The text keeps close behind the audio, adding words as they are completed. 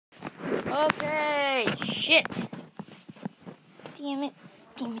Okay, shit. Damn it.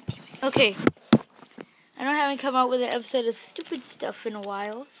 Okay. I know I haven't come out with an episode of stupid stuff in a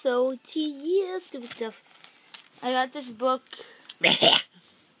while, so yeah, stupid stuff. I got this book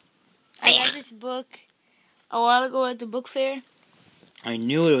a while ago at the book fair. I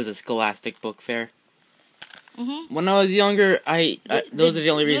knew it was a Scholastic book fair. Mm-hmm. When I was younger, those are the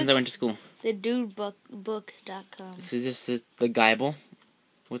only reasons I went to school. The dudebook.com. So is this the Bible?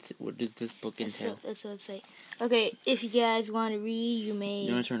 What does this book entail? That's the website. Okay, if you guys want to read, you may.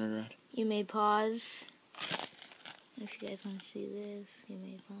 You want to turn it around? You may pause. If you guys want to see this, you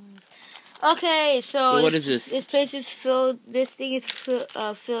may pause. Okay, so what is this? This place is filled. This thing is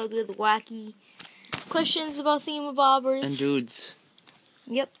filled with wacky questions about thingamabobbers And dudes.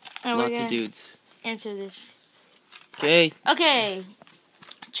 Yep. And Lots we're gonna of dudes. answer this. Okay. Okay.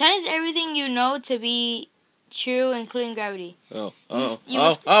 Challenge everything you know to be true, including gravity. Ow.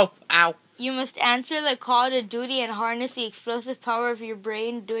 You must answer the call to duty and harness the explosive power of your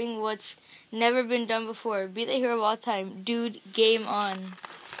brain doing what's never been done before. Be the hero of all time. Dude, game on.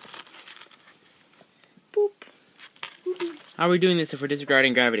 Boop. How are we doing this if we're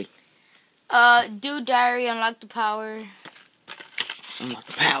disregarding gravity? Dude diary, unlock the power. Unlock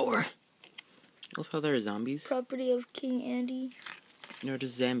the power. Oh, how there are zombies? Property of King Andy. No,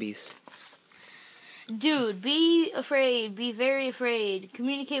 just zombies. Dude, be afraid. Be very afraid.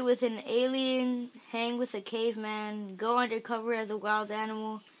 Communicate with an alien. Hang with a caveman. Go undercover as a wild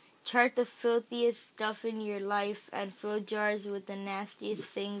animal. Chart the filthiest stuff in your life and fill jars with the nastiest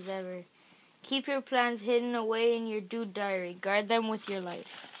things ever. Keep your plans hidden away in your dude diary. Guard them with your life.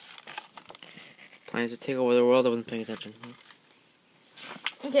 Plans to take over the world. I wasn't paying attention.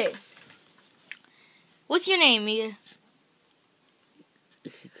 Okay. What's your name, Mia?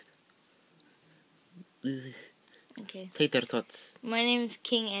 Okay. Tate Ertots. My name's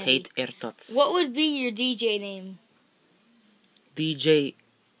King Andy. Tate Ertots. What would be your DJ name? DJ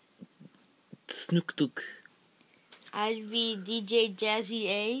Snooktuk. I'd be DJ Jazzy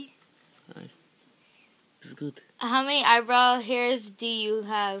A. It's good. How many eyebrow hairs do you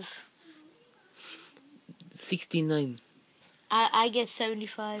have? 69. I get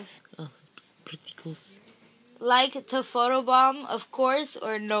 75. Oh, pretty close. Like to photobomb, of course,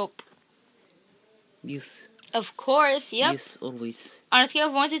 or nope? Yes. Of course, yep. Yes, always. On a scale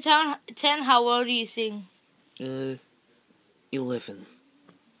of 1 to 10, how well do you sing? 11.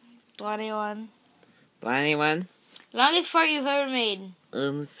 21. 21? Longest fart you've ever made?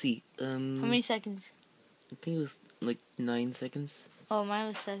 Let's see. How many seconds? I think it was like 9 seconds. Oh, mine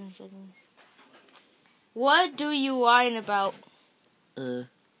was 7 seconds. What do you whine about?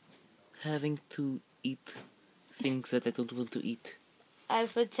 Having to eat things that I don't want to eat. I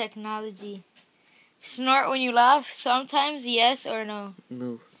put technology. Snort when you laugh? Sometimes, yes or no?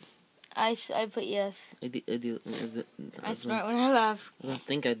 No. I put yes. I do. I snort when I laugh. I don't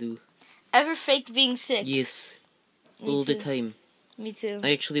think I do. Ever faked being sick? Yes. Me all too. the time. Me too.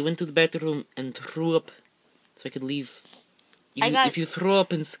 I actually went to the bathroom and threw up so I could leave. If you throw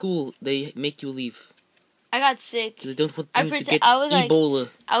up in school, they make you leave. I got sick. They don't want you to get Ebola.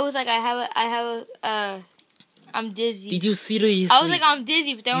 I'm dizzy. Did you seriously? I was like, I'm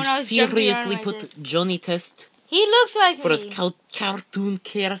dizzy, but then when I was jumping around, seriously put Johnny Test? He looks like for me. a cartoon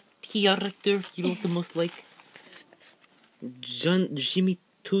character. You know what the most like? Jimmy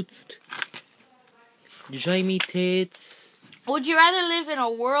Toots. Jimmy Tits. Would you rather live in a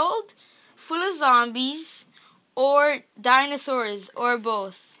world full of zombies or dinosaurs or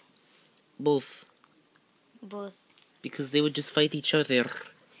both? Both. Both. Because they would just fight each other.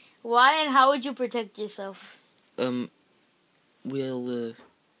 Why and how would you protect yourself? Well,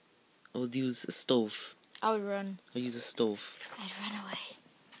 I would use a stove. I would run. I'd use a stove. I'd run away.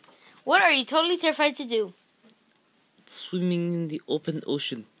 What are you totally terrified to do? Swimming in the open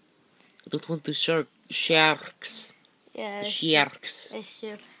ocean. I don't want the sharks. Yeah, the sharks. That's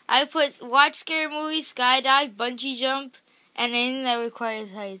true. I put watch scary movies, skydive, bungee jump, and anything that requires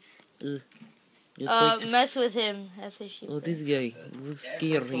heights. Mess with him. That's what she put. This guy looks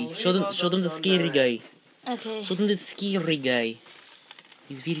scary. Show them the scary guy. Okay. Show them the scary guy.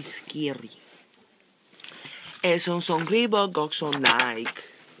 He's very scary. En zo'n Reebok ook zo'n Nike.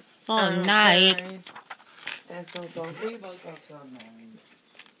 Zo'n Nike. En zo'n Reebok ook zo'n Nike.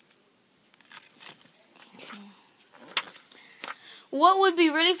 What would be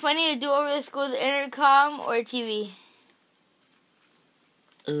really funny to do over the school's intercom or TV?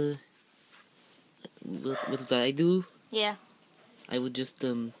 What would I do? Yeah. I would just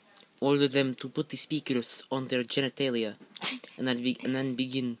order them to put the speakers on their genitalia, and then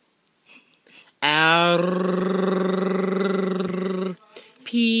begin.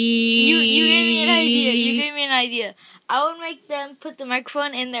 pee. You gave me an idea. You gave me an idea. I would make them put the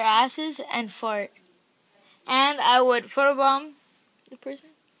microphone in their asses and fart. And I would photobomb the person.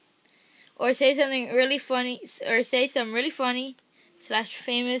 Or say something really funny. Or say some really funny /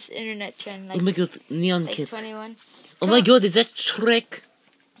 famous internet trend. Like, Oh my god, Neon like Kid. 21. Oh my god, is that Shrek?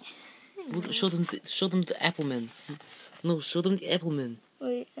 Look, show them the Appleman. No, show them the Appleman.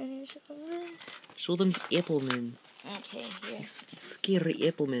 Wait, I need to show them. Show them the Appleman. Okay, here. It's scary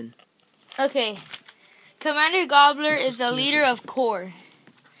Appleman. Okay. Commander Gobbler is the leader of Core,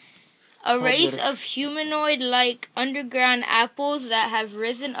 a race of humanoid-like underground apples that have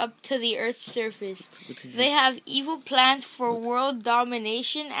risen up to the Earth's surface. They have evil plans for world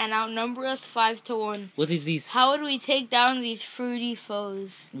domination and outnumber us 5-1. What is this? How would we take down these fruity foes?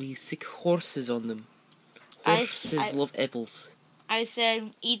 We sick horses on them. I- Horses love apples. I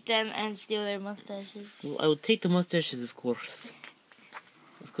said, eat them and steal their mustaches. Well, I would take the mustaches, of course.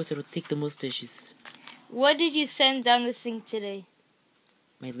 Of course, I would take the mustaches. What did you send down the sink today?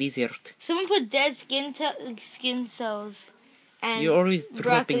 My lizard. Someone put dead skin cells. And You're always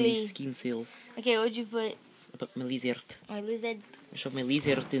dropping broccoli. these skin cells. Okay, what'd you put? About my lizard. My lizard. I shot my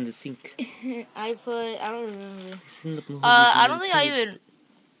lizard in the sink. I don't remember. I I don't think I even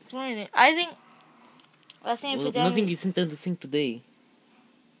joined it. I think last thing I Well, put down. nothing you sent down the sink today.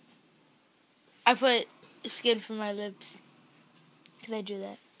 I put skin for my lips. Cause I drew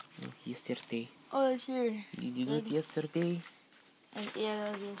that. Oh, yesterday. Oh, sure. You did it yesterday? Yeah,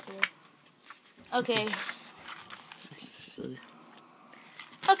 that was yesterday. Okay.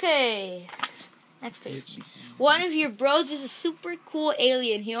 Okay. Next page. One of your bros is a super cool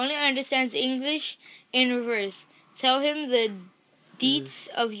alien. He only understands English in reverse. Tell him the deets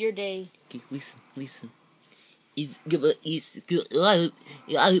of your day. Okay, listen.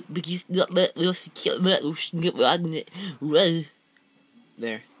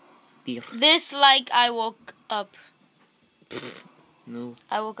 There. Dear. This like I woke up. No.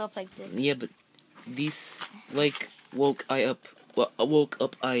 I woke up like this. Yeah, but this like woke I up. Well, woke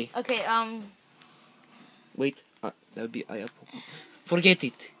up I. Okay, Wait, that would be I up. Forget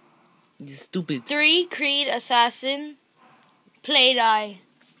it. This is stupid. 3 Creed Assassin. Played I.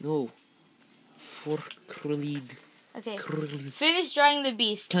 No. For Creed. Okay. Creed. Finish drawing the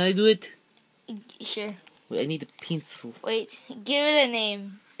beast. Can I do it? Sure. Wait, I need a pencil. Wait. Give it a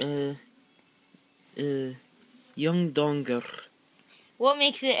name. Young Donger. What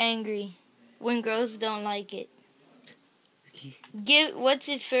makes it angry? When girls don't like it. Okay. What's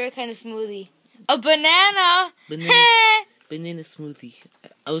his favorite kind of smoothie? A banana. Banana smoothie.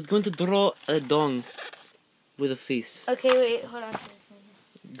 I was going to draw a dong with a face. Okay, wait. Hold on.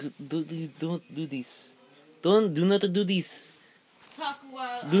 Don't do this. Do not do this. Talk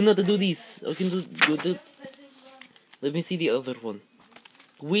while Do not do this. Okay, do. Let me see the other one.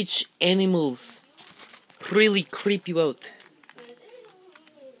 Which animals really creep you out?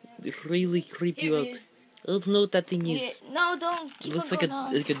 They really creep you out. I don't know what that thing is. No, don't. It Keep looks on like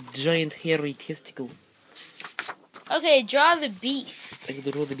going on. a giant hairy testicle. Okay, draw the beast. I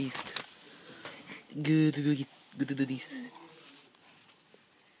could draw the beast. Good to do it. Good to do this.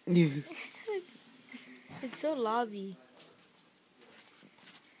 It's so lobby.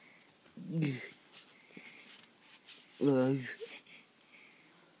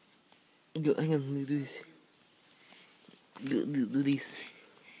 Hang on, let me do this. Do this.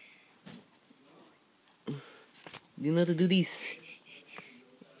 You know how to do this.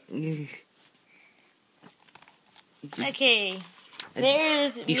 Okay.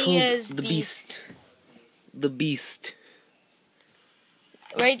 There's Behold Mia's the beast. The beast.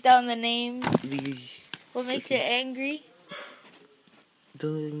 Write down the name. The What makes it angry?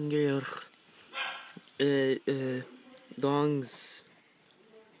 Donger. Dongs.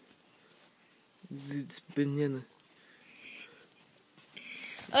 It's banana.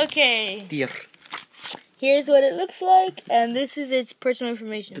 Okay. Deer. Here's what it looks like, and this is its personal The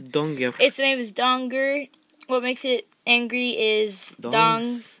information. donger. Its name is Donger. What makes it angry is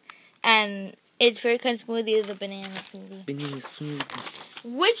dongs, and its favorite kind of smoothie is a banana smoothie. Banana smoothie.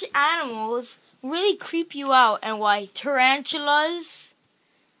 Which animals really creep you out, and why? Tarantulas.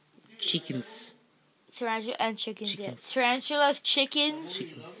 Chickens. Tarantula and chickens. Yeah. Chickens. Tarantulas, chickens.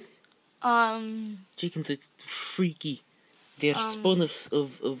 Chickens. Chickens are freaky. They're spawn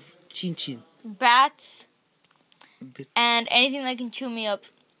of chin chin. Bats, But and anything that can chew me up.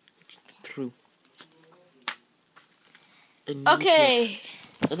 true. Okay,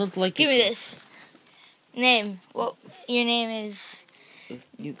 I don't like give me one. this. Name. Well, your name is.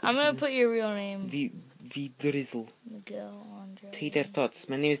 I'm gonna put your real name. V Drizzle. Miguel Andre. Tater Tots.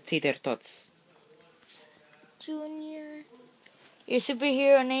 My name is Tater Tots. Junior. Your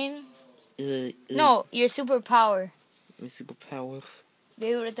superhero name? Uh, No, your superpower. My superpower Be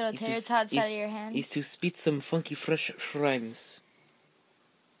able to throw is tater to, tots out of is, your hands. is to spit some funky fresh rhymes.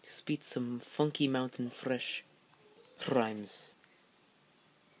 Spit some funky mountain fresh rhymes.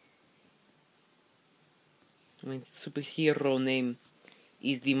 My superhero name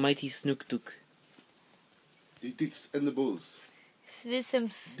is the mighty Snooktuk. The dicks and the balls. Spit some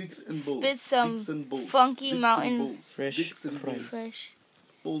Dicks and balls. Spit some Dicks and balls. funky Dicks and mountain balls. Fresh Dicks and rhymes. balls. fresh.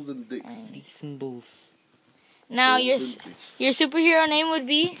 Balls and dicks. Dicks and balls. Now Balls your and dicks. your superhero name would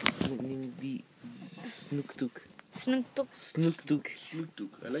be My name would be Snooktuk. Snooktuk. Snooktuk. Snook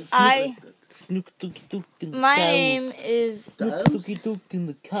Duke. I like I- that. Snooktuki Tuk in the My cows. name is Snooktuki Tuk in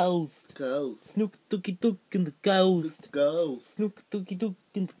the cows. Cows. Snooktuki Tuk in the cows. Cows. Snooktuki Tuk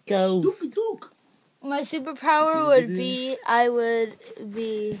in the cows. Dookie Dook. my superpower would be I would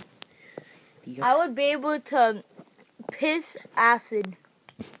be able to piss acid.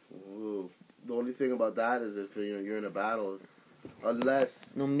 Ooh. The only thing about that is if you're in a battle,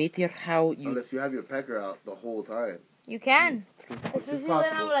 unless No matter how you you have your pecker out the whole time, You can. which is Especially when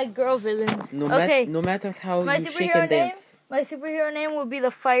I'm possible. like girl villains. no, Okay. no matter how My you shake superhero and name? dance. My superhero name would be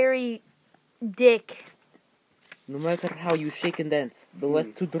the Fiery Dick. No matter how you shake and dance, the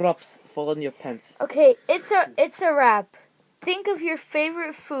last 2 drops fall on your pants. Okay, it's a wrap. Think of your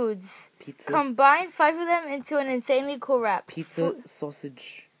favorite foods. Pizza, Combine 5 of them into an insanely cool wrap. pizza,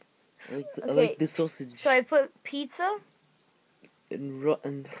 sausage. I Okay. like the sausage. So I put pizza, and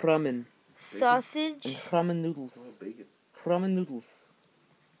ramen. sausage, And ramen Oh, noodles. bacon. Ramen noodles.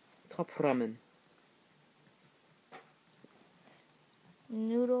 Top ramen.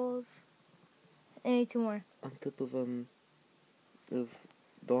 noodles. Any 2 more. On top of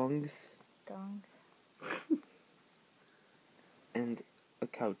dongs Dong. and a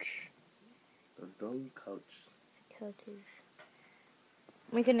couch. A dung couch. Couches.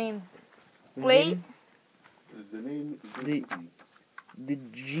 Make a name. And Wait. then Is the name The- the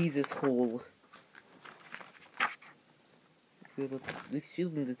Jesus hole. Let's show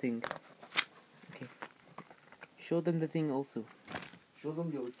them the thing. Okay. Show them the thing also. Show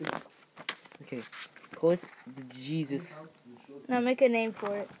them your thing. Okay. Call it the Jesus. Now make a name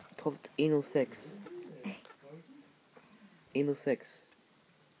for it. Call it anal sex. Anal sex.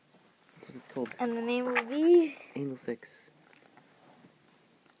 That's what it's called. And the name will be Anal sex.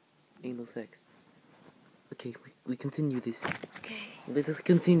 Anal sex. Okay, we continue this. Okay. Let us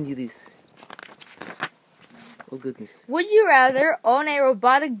continue this. Oh goodness. Would you rather own a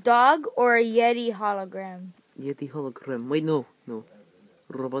robotic dog or a Yeti hologram? Yeti hologram. Wait, no.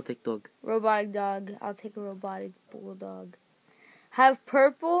 Robotic dog. Robotic dog. I'll take a robotic bulldog. Have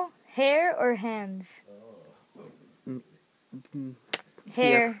purple hair or hands? Mm,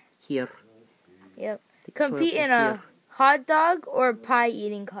 Hair. Here. Yep. Take Compete purple in a here. hot dog or pie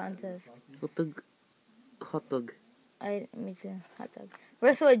eating contest. Hot dog. Hot dog. Me too. Hot dog.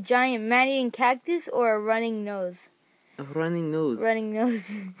 Wrestle a giant man-eating cactus or a running nose. A running nose. Running nose.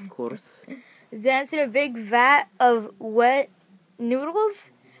 Of course. Dance in a big vat of wet noodles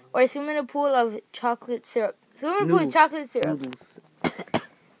or swim in a pool of chocolate syrup. Swim in a pool of Noodles. chocolate syrup. Noodles.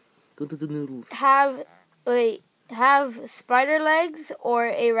 Go to the noodles. Have spider legs or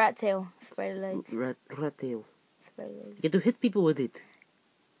a rat tail. Spider legs. Rat tail. Spider legs. You get to hit people with it.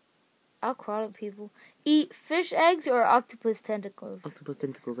 I'll crawl at people. Eat fish eggs or octopus tentacles. Octopus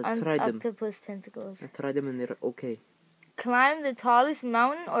tentacles. I tried them. Octopus tentacles. I tried them and they're okay. Climb the tallest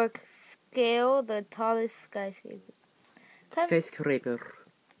mountain or scale the tallest skyscraper. Climb Skyscraper.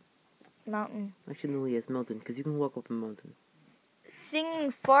 mountain. Actually, no, yes, mountain. Because you can walk up a mountain.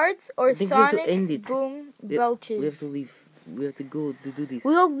 Singing farts or I think we have to sonic end it. boom We belches. have to leave. We have to go to do this.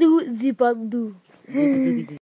 We'll do the bundle. Go to do this.